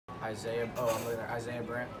I'm looking at Isaiah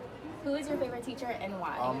Brandt. Who is your favorite teacher and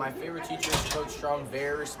why? My favorite teacher is Coach Strong,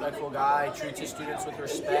 very respectful guy, treats his students with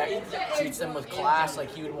respect, treats them with class like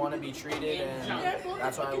he would want to be treated, and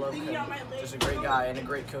that's why I love him. Just a great guy and a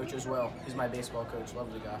great coach as well. He's my baseball coach,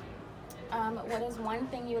 lovely guy. What is one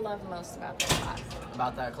thing you love most about this class?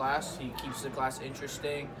 About that class, he keeps the class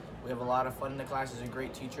interesting. We have a lot of fun in the class. He's a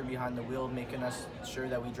great teacher behind the wheel, making us sure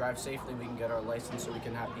that we drive safely, we can get our license so we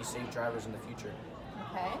can be safe drivers in the future.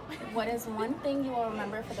 Okay. What is one thing you will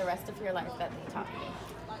remember for the rest of your life that he taught you?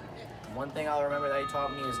 One thing I'll remember that he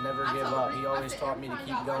taught me is never give up. He always taught me to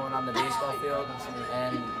keep going on the baseball field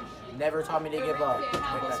and never taught me to give up.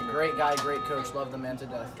 Great guy, great coach, love the man to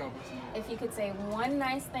death. If you could say one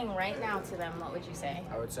nice thing right now to them, what would you say?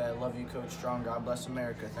 I would say I love you, Coach Strong. God bless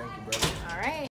America. Thank you, brother. All right.